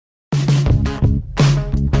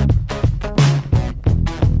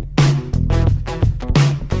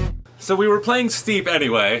So we were playing Steep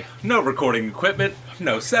anyway. No recording equipment,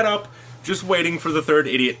 no setup, just waiting for the third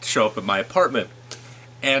idiot to show up at my apartment.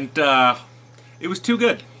 And, it was too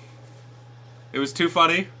good. It was too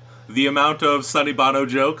funny. The amount of Sonny Bono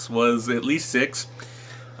jokes was at least 6.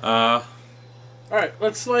 Alright,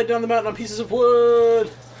 let's slide down the mountain on pieces of wood.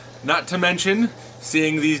 Not to mention,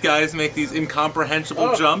 seeing these guys make these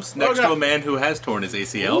incomprehensible jumps next to a man who has torn his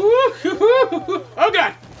ACL. Oh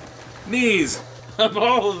god! Knees! Of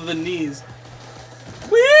all of the knees.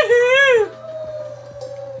 Woohoo!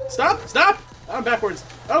 Stop! Stop! I'm backwards.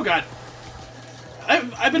 Oh god.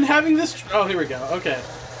 I've been having this... Oh, here we go. Okay.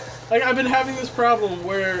 Like, I've been having this problem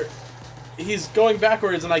where he's going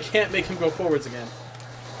backwards and I can't make him go forwards again.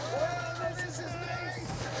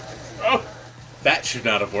 Oh! That should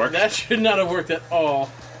not have worked. That should not have worked at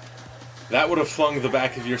all. That would have flung the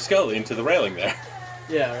back of your skull into the railing there.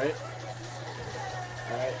 Yeah, right?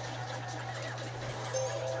 Alright.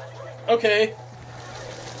 Okay.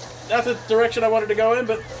 Not the direction I wanted to go in,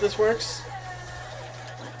 but this works.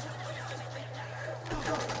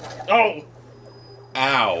 Oh!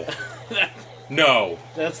 Ow. No.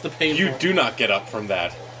 That's the painful. You do not get up from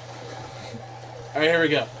that. Alright, here we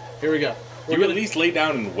go. Here we go. You at least lay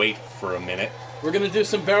down and wait for a minute. We're gonna do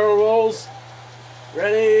some barrel rolls.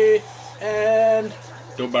 Ready, and...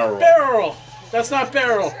 Don't barrel roll. Barrel roll! That's not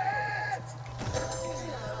barrel!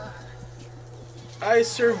 I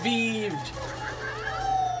survived.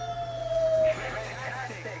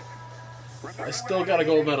 I still got a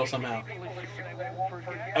gold medal somehow.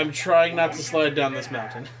 I'm trying not to slide down this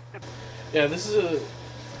mountain. Yeah, this is a...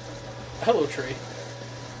 Hello, tree.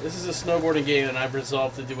 This is a snowboarding game, and I've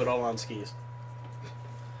resolved to do it all on skis.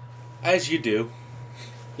 As you do.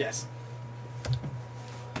 Yes.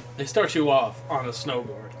 They start you off on a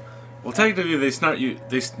snowboard. Well, technically, they start you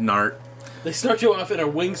off in a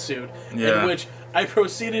wingsuit, yeah. In which I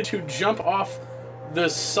proceeded to jump off the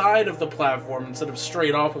side of the platform instead of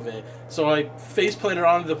straight off of it. So I face planted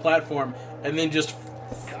onto the platform and then just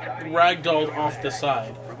ragdolled off the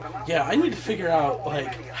side. Yeah, I need to figure out,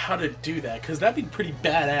 like, how to do that, because that'd be pretty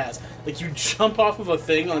badass. Like, you jump off of a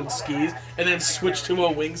thing on skis, and then switch to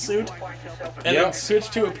a wingsuit, and then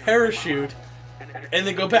switch to a parachute, and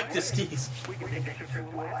then go back to skis.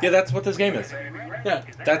 Yeah, that's what this game is. Yeah.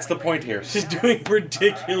 That's the point here. Just doing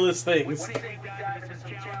ridiculous things.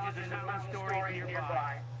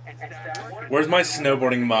 Where's my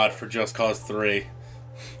snowboarding mod for Just Cause 3?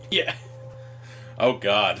 Yeah. Oh,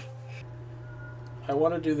 God. I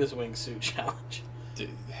want to do this wingsuit challenge.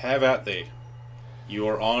 Have at thee. You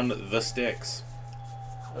are on the sticks.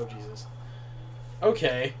 Oh, Jesus.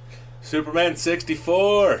 Okay. Superman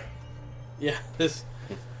 64! Yeah, this...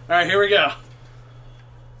 Alright, here we go.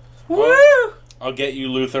 Woo! I'll get you,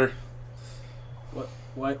 Luthor.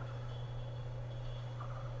 What?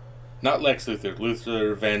 Not Lex Luthor.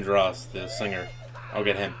 Luther Vandross, the singer. I'll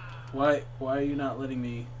get him. Why are you not letting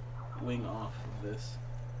me wing off of this?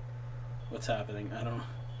 What's happening? I don't...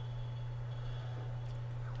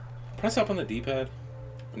 Press up on the D-pad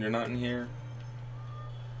when you're not in here.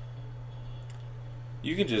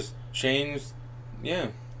 You can just change... Yeah.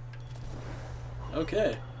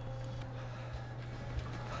 Okay.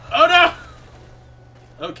 Oh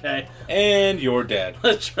no! Okay. And you're dead.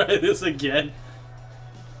 Let's try this again.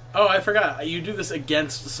 Oh, I forgot. You do this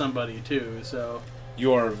against somebody, too, so...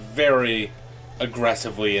 You are very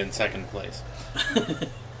aggressively in second place.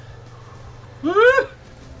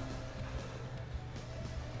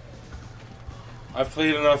 I've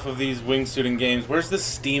played enough of these wingsuiting games. Where's the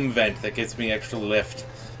steam vent that gets me extra lift?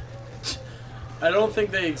 I don't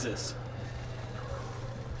think they exist.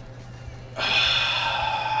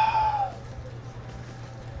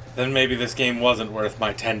 Then maybe this game wasn't worth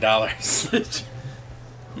my $10.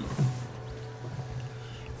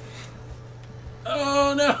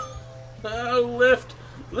 Oh no! Oh, lift!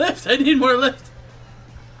 Lift! I need more lift!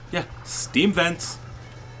 Yeah, steam vents.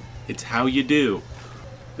 It's how you do.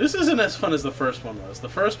 This isn't as fun as the first one was. The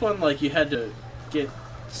first one, like, you had to get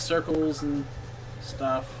circles and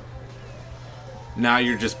stuff. Now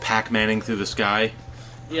you're just Pac-Manning through the sky.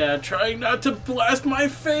 Yeah, trying not to blast my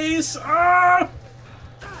face! Ah!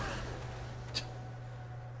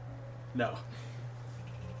 No.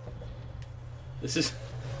 This is...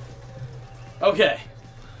 Okay.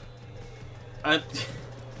 Oh,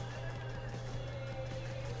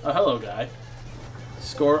 hello, guy.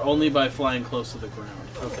 Score only by flying close to the ground.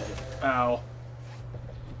 Okay. Ow.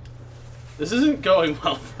 This isn't going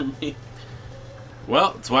well for me.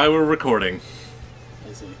 Well, that's why we're recording.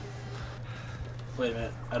 I see. Wait a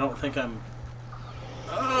minute. I don't think I'm...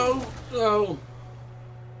 Oh! Oh!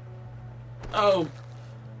 Oh!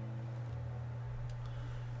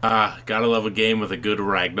 Ah, gotta love a game with a good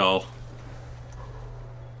ragdoll.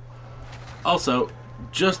 Also,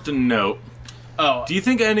 just a note. Oh. Do you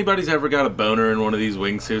think anybody's ever got a boner in one of these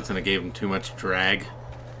wingsuits and it gave them too much drag?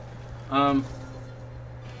 I'm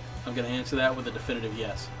gonna answer that with a definitive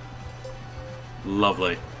yes.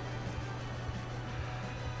 Lovely.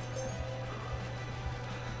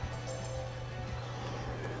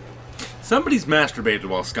 Somebody's masturbated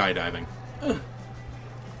while skydiving.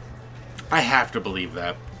 I have to believe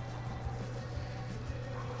that.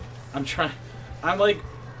 I'm like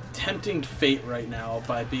tempting fate right now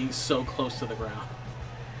by being so close to the ground.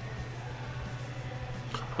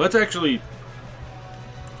 Let's actually...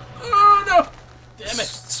 Oh no! Damn it!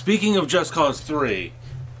 Speaking of Just Cause 3,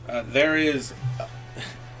 there is...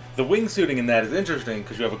 the wingsuiting in that is interesting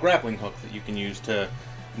because you have a grappling hook that you can use to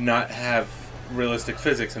not have realistic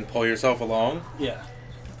physics and pull yourself along. Yeah.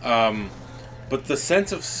 But the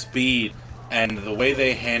sense of speed and the way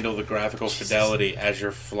they handle the graphical fidelity as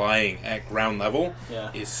you're flying at ground level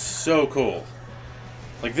is so cool.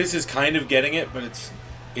 Like, this is kind of getting it, but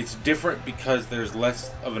it's different because there's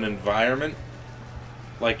less of an environment.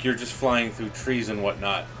 Like, you're just flying through trees and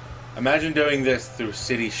whatnot. Imagine doing this through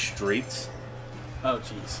city streets. Oh,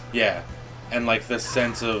 jeez. Yeah. And, like, the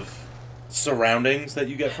sense of surroundings that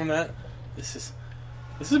you get from that. This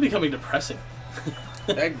is becoming depressing.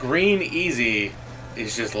 That green easy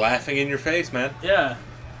is just laughing in your face, man. Yeah.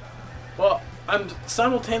 Well, I'm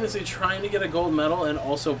simultaneously trying to get a gold medal and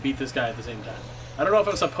also beat this guy at the same time. I don't know if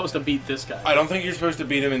I'm supposed to beat this guy. I don't think you're supposed to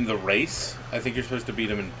beat him in the race. I think you're supposed to beat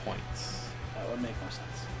him in points. That would make more sense.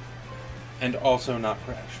 And also not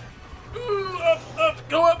crash. Ooh, up,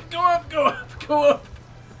 go up, go up, go up, go up.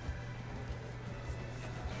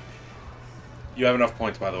 You have enough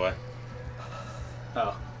points, by the way.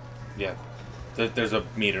 Oh. Yeah. There's a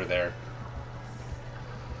meter there.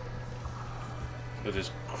 You'll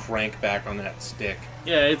just crank back on that stick.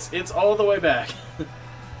 Yeah, it's all the way back.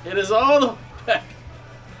 It is all the way back.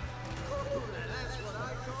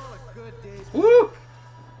 Woo!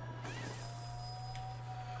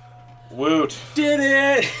 Woot. Did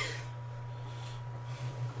it!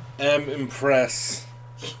 Am impressed.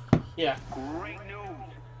 Yeah. Great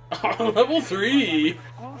news. Level 3.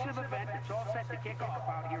 Exclusive event that's all set to kick off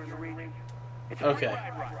out here in the region. It's a Okay. free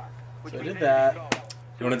ride, which So I means did that.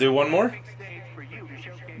 You want to do one more? big stage for you to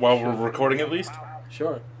showcase While we're recording, at least?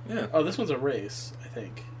 Sure. Yeah. Oh, this one's a race, I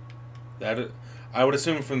think. I would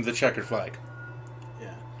assume from the checkered flag.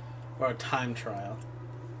 Yeah. Or a time trial.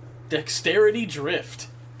 Dexterity drift.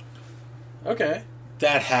 Okay.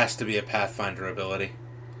 That has to be a Pathfinder ability.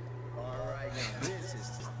 Alright, now this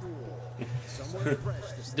is cool. Someone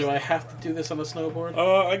fresh to Do I have to do this on a snowboard?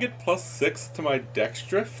 I get +6 to my dex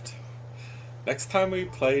drift. Next time we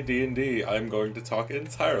play D&D, I'm going to talk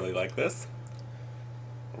entirely like this.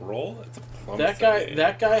 Roll? It's a plum That save.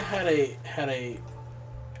 guy had a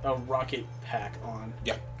rocket pack on.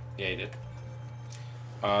 Yeah, he did.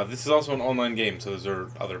 This is also an online game, so those are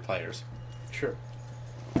other players. True.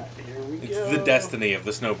 Right, here we It's go. the destiny of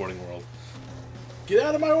the snowboarding world. Get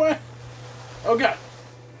out of my way! Oh god!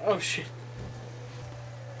 Oh shit.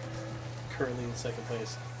 Currently in second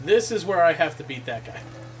place. This is where I have to beat that guy.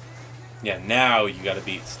 Yeah, now you gotta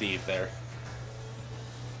beat Steve there.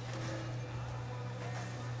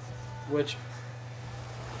 Which,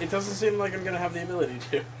 it doesn't seem like I'm gonna have the ability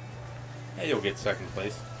to. Yeah, you'll get second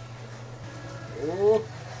place. Oh.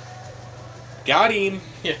 Got him!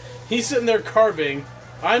 Yeah, he's sitting there carving.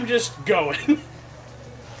 I'm just going.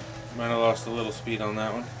 Might have lost a little speed on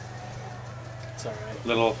that one. It's alright.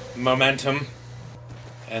 Little momentum.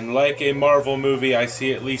 And like a Marvel movie, I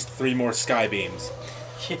see at least 3 more sky beams.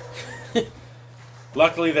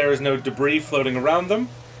 Luckily, there is no debris floating around them,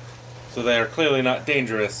 so they are clearly not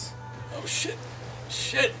dangerous. Oh shit!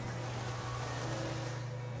 Shit!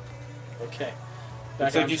 Okay. Looks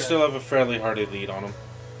Back like on you track. still have a fairly hearty lead on them.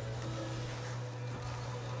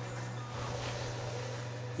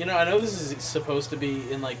 You know, I know this is supposed to be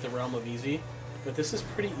in like the realm of easy, but this is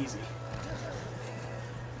pretty easy.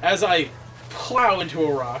 As I plow into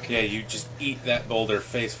a rock. Yeah, you just eat that boulder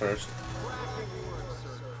face first.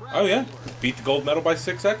 Oh yeah, beat the gold medal by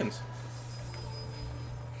 6 seconds.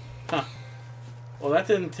 Huh. Well, that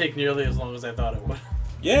didn't take nearly as long as I thought it would.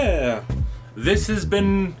 Yeah. This has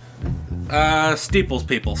been Steeples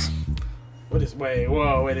Peoples. What is? Wait,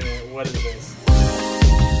 whoa, wait a minute. What is this?